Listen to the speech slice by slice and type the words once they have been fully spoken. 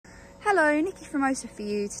Hello, Nikki from Motor For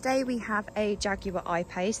You. Today we have a Jaguar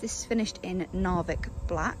I-PACE. This is finished in Narvik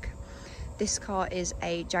Black. This car is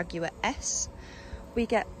a Jaguar S. We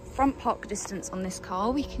get front park distance on this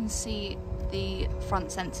car. We can see the front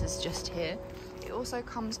sensors just here. It also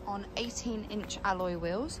comes on 18-inch alloy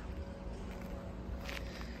wheels.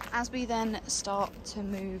 As we then start to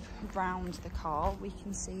move round the car, we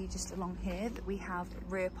can see just along here that we have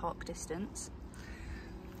rear park distance.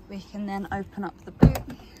 We can then open up the boot.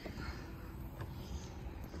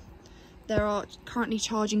 There are currently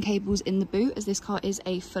charging cables in the boot, as this car is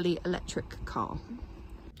a fully electric car.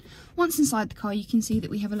 Once inside the car, you can see that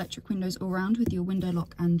we have electric windows all round with your window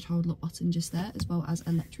lock and child lock button just there, as well as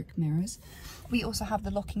electric mirrors. We also have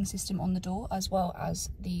the locking system on the door, as well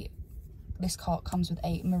as this car comes with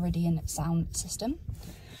a Meridian sound system.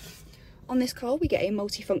 On this car, we get a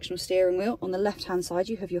multifunctional steering wheel. On the left-hand side,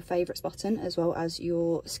 you have your favourites button, as well as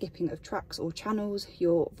your skipping of tracks or channels,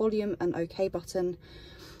 your volume and OK button,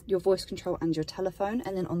 your voice control and your telephone.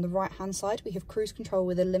 And then on the right-hand side, we have cruise control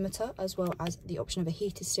with a limiter, as well as the option of a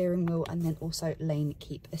heated steering wheel, and then also lane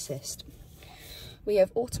keep assist. We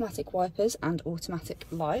have automatic wipers and automatic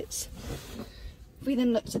lights. If we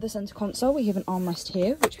then look to the centre console, we have an armrest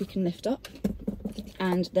here, which we can lift up.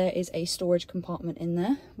 And there is a storage compartment in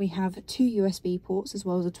there. We have two USB ports as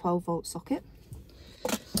well as a 12-volt socket.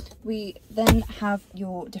 We then have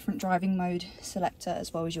your different driving mode selector,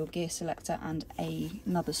 as well as your gear selector, and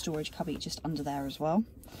another storage cubby just under there as well.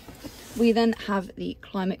 We then have the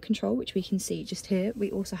climate control, which we can see just here.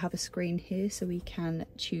 We also have a screen here, so we can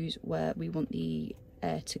choose where we want the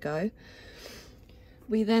air to go.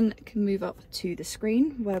 We then can move up to the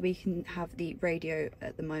screen where we can have the radio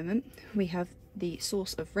at the moment. We have the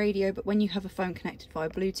source of radio, but when you have a phone connected via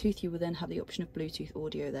Bluetooth, you will then have the option of Bluetooth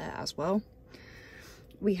audio there as well.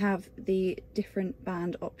 We have the different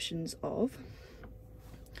band options of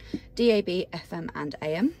DAB, FM and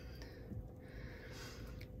AM.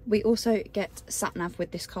 We also get sat-nav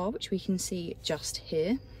with this car, which we can see just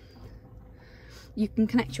here. You can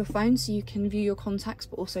connect your phone so you can view your contacts,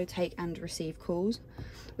 but also take and receive calls.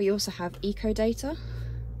 We also have eco data,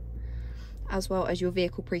 as well as your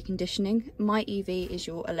vehicle preconditioning. My EV is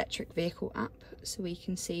your electric vehicle app, so we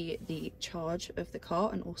can see the charge of the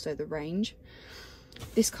car and also the range.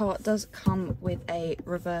 This car does come with a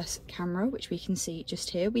reverse camera, which we can see just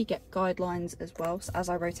here. We get guidelines as well, so as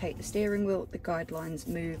I rotate the steering wheel, the guidelines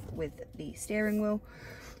move with the steering wheel.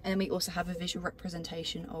 And then we also have a visual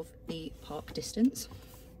representation of the park distance.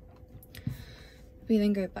 We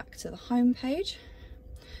then go back to the home page.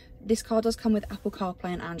 This car does come with Apple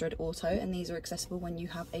CarPlay and Android Auto, and these are accessible when you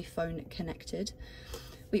have a phone connected.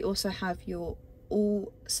 We also have your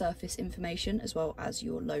all surface information, as well as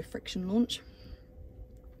your low friction launch,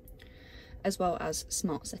 as well as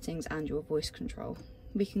smart settings and your voice control.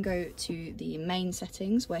 We can go to the main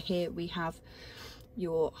settings, where here we have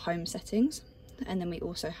your home settings, and then we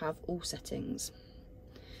also have all settings.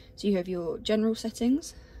 So you have your general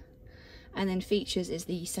settings, and then features is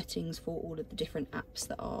the settings for all of the different apps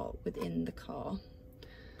that are within the car,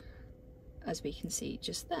 as we can see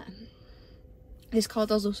just there. This car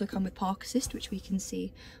does also come with park assist, which we can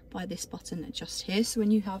see by this button just here. So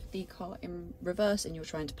when you have the car in reverse and you're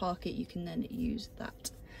trying to park it, you can then use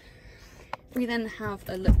that. We then have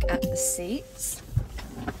a look at the seats.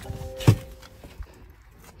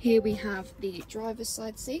 Here we have the driver's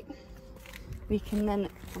side seat. We can then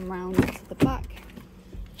come round to the back.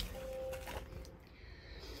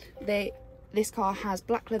 This car has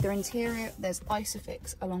black leather interior. There's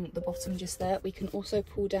Isofix along the bottom just there. We can also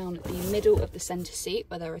pull down the middle of the centre seat,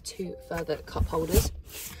 where there are two further cup holders.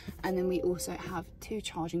 And then we also have two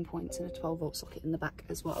charging points and a 12-volt socket in the back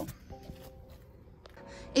as well.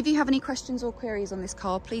 If you have any questions or queries on this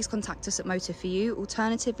car, please contact us at Motor For You.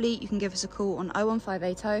 Alternatively, you can give us a call on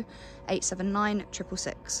 01580 879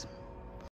 666.